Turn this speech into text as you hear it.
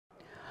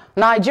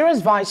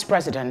Nigeria's Vice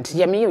President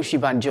Yemi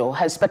Osinbajo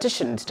has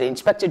petitioned the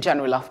Inspector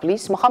General of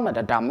Police Muhammed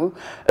Adamu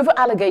over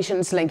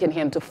allegations linking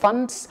him to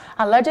funds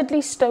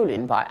allegedly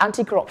stolen by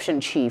anti-corruption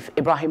chief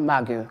Ibrahim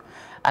Magu.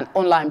 An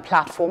online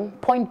platform,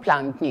 Point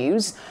Blank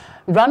News,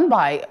 run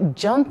by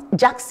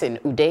Jackson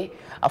Ude,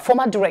 a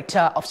former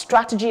director of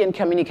strategy and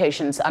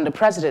communications under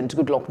President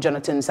Goodluck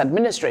Jonathan's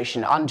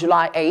administration, on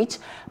July 8,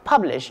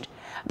 published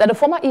that the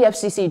former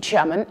EFCC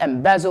chairman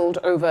embezzled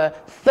over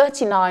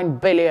 39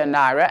 billion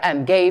naira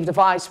and gave the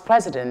vice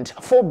president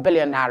 4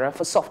 billion naira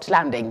for soft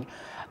landing.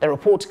 The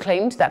report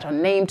claimed that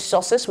unnamed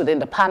sources within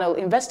the panel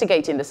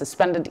investigating the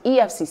suspended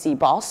EFCC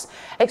boss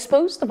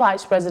exposed the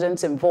vice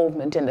president's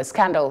involvement in the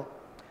scandal.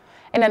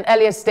 In an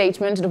earlier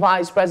statement, the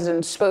vice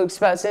president's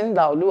spokesperson,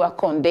 Laolua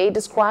Conde,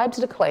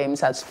 described the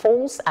claims as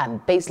false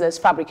and baseless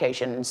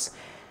fabrications.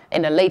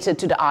 In a letter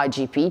to the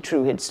IGP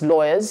through its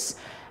lawyers,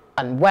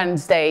 on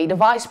Wednesday, the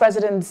vice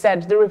president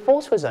said the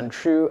report was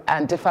untrue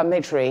and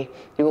defamatory.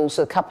 He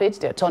also copied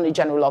the Attorney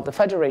General of the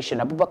Federation,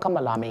 Abubakar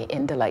Malami,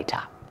 in the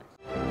letter.